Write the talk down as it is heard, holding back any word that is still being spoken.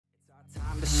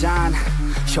to shine.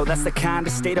 Yo, that's the kind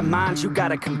of state of mind you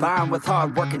gotta combine with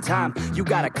hard work and time. You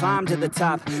gotta climb to the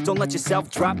top. Don't let yourself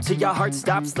drop till your heart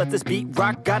stops. Let this beat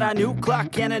rock. Got a new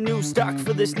clock and a new stock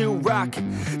for this new rock.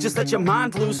 Just let your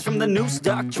mind loose from the new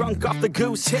stock. Drunk off the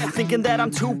goose, thinking that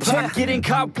I'm too pop. Getting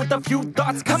caught with a few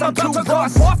thoughts cause I'm too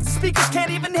lost. Off the speakers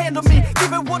can't even handle me.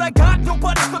 Giving what I got,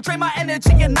 nobody's gonna drain my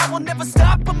energy. And I will never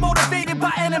stop, I'm motivated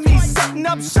by enemies. Setting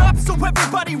up shop so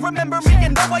everybody remember me.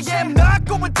 And though I am not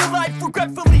going through life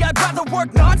regretfully, I'd rather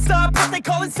work non-stop, what they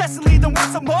call incessantly, than work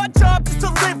some odd job just to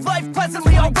live life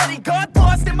pleasantly. Already got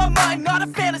lost in my mind, not a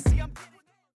fantasy.